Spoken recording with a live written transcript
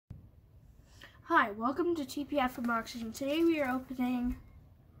Hi, welcome to TPF from Oxygen. Today we are opening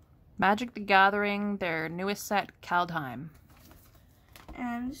Magic the Gathering, their newest set, Kaldheim.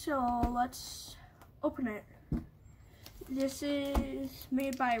 And so let's open it. This is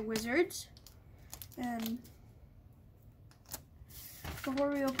made by Wizards. And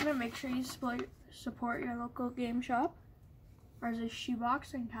before we open it, make sure you support your local game shop. Ours is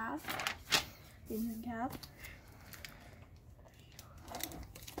Shoebox and Calf. Games and Calf.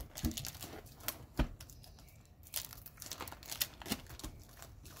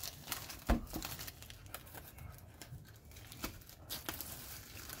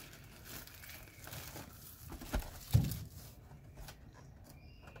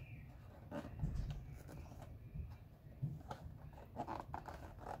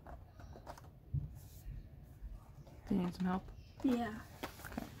 Do you need some help? Yeah.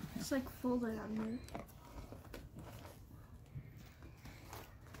 Okay. It's like folded on me.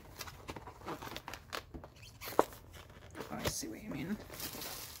 Oh, I see what you mean.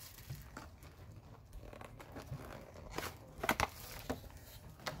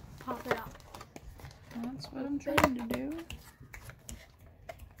 Pop it up. That's what I'm trying to do.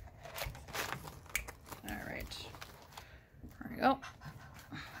 Alright. There we go.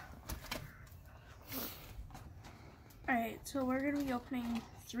 Alright, so we're going to be opening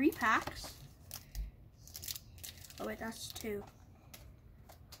 3 packs. Oh wait, that's 2.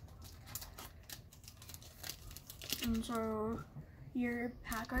 And so your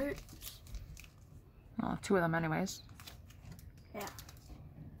pack art. Well, 2 of them anyways. Yeah.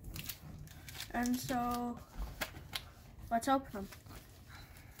 And so let's open them.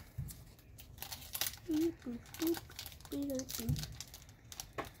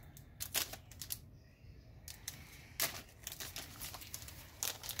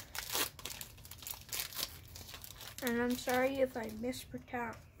 And I'm sorry if I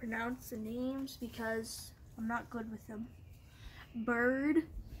mispronounce the names because I'm not good with them. Bird.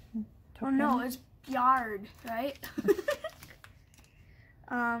 Oh no, it's Yard, right?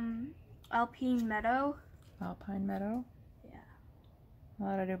 Alpine Meadow. Alpine Meadow. Yeah.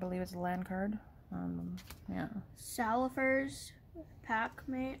 That I do believe is a land card. Yeah. Salifers,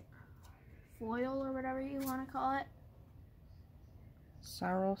 Packmate, Foil or whatever you want to call it.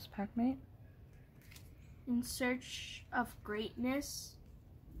 Saros Packmate. In Search of Greatness.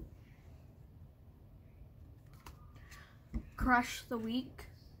 Crush the Weak.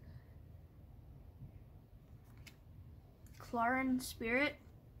 Clarin Spirit.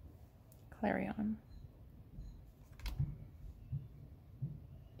 Clarion.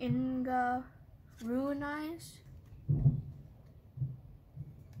 Inga Ruinize.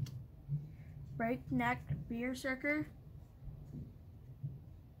 Breakneck Berserker.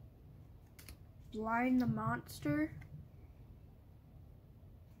 Blind the Monster.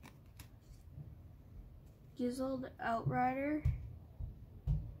 Gizzled Outrider.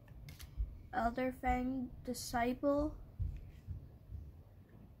 Elderfang Disciple.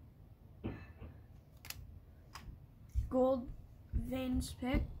 Gold Veins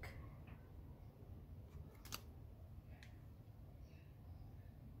Pick.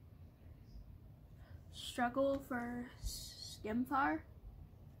 Struggle for Skimfar.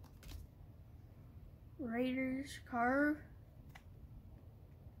 Raiders Carve.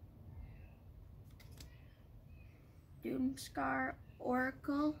 Doomscar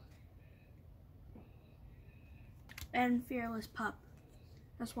Oracle. And Fearless Pup.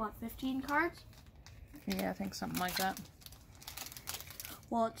 That's what, 15 cards? Yeah, I think something like that.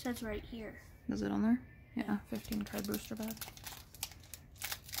 Well, it says right here. Is it on there? Yeah, 15 card booster pack.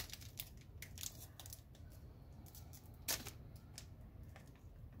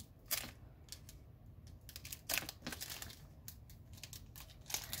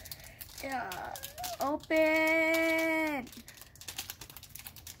 Yeah. Open!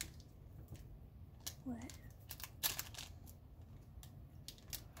 What?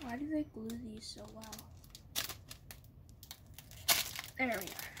 Why do they glue these so well? There we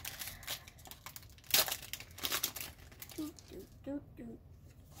are.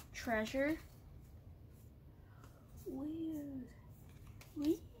 Treasure. Weird.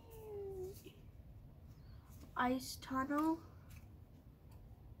 Ice Tunnel.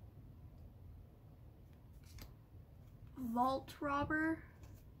 Vault Robber.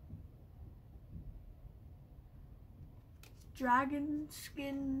 Dragon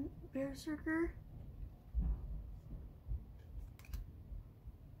Skin Berserker.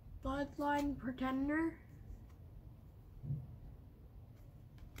 Bloodline Pretender.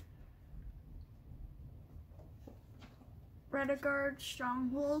 Redguard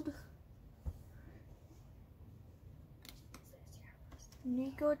Stronghold.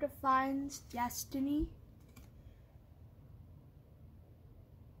 Nico defines destiny.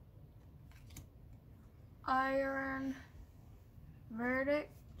 Iron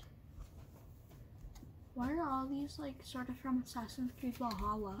verdict. Why are all these like sort of from Assassin's Creed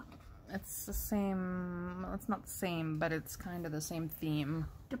Valhalla? It's the same. It's not the same, but it's kind of the same theme.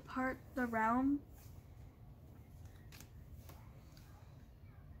 Depart the realm.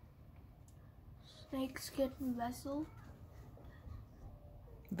 Snakeskin vessel.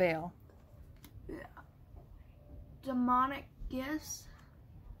 Veil. Yeah. Demonic gifts.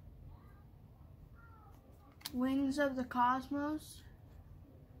 Wings of the cosmos.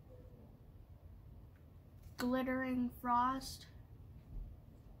 Glittering frost.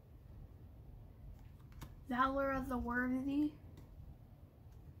 Valor of the worthy.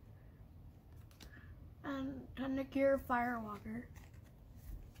 And Thundergear Firewalker.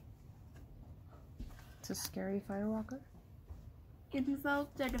 It's a scary firewalker.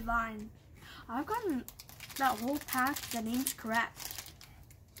 Invoke the divine. I've gotten that whole pack, the name's correct.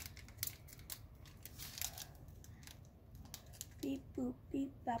 Beep boop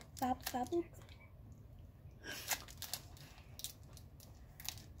beep bop bop bop boop.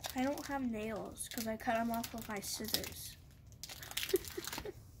 I don't have nails because I cut them off with my scissors.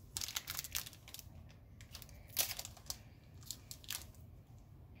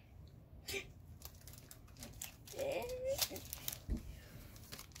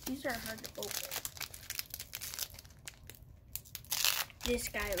 These are hard to open. This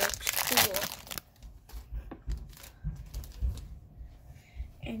guy looks cool.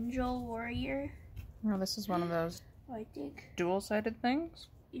 Angel Warrior. No, this is one of those I think. dual-sided things.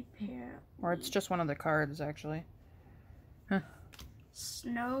 Or it's just one of the cards, actually. Huh.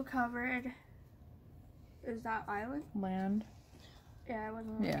 Snow-covered. Is that island? Land. Yeah, I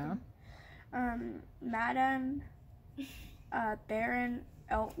wasn't Yeah. looking. Madden. Baron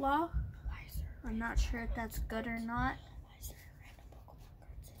Outlaw. I'm not sure if that's good or not.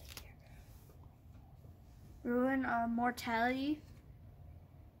 Ruin of Mortality.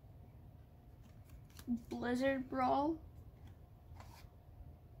 Blizzard Brawl.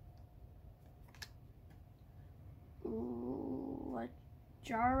 Ooh,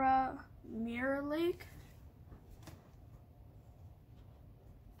 Jara Mirror Lake.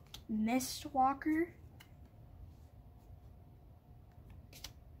 Mistwalker.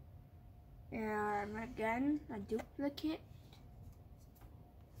 And again, a duplicate.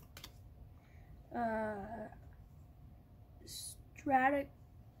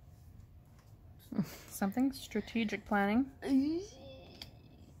 Something strategic planning.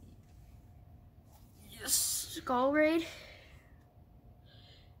 Skull Raid.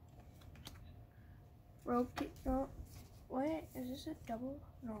 Rocket. No. What? Is this a double?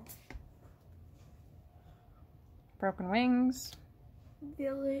 No. Broken Wings.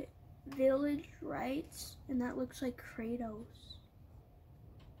 Village Rites. And that looks like Kratos.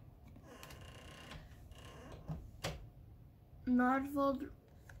 Nodvold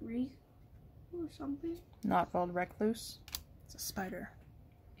Reef or something. Notvold Recluse. It's a spider.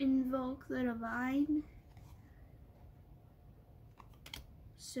 Invoke the Divine.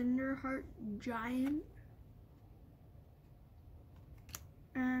 Cinderheart Giant.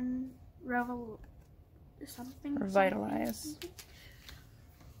 And Revitalize.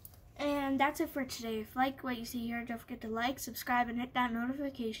 And that's it for today. If you like what you see here, don't forget to like, subscribe, and hit that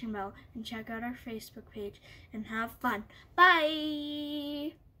notification bell. And check out our Facebook page. And have fun.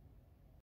 Bye!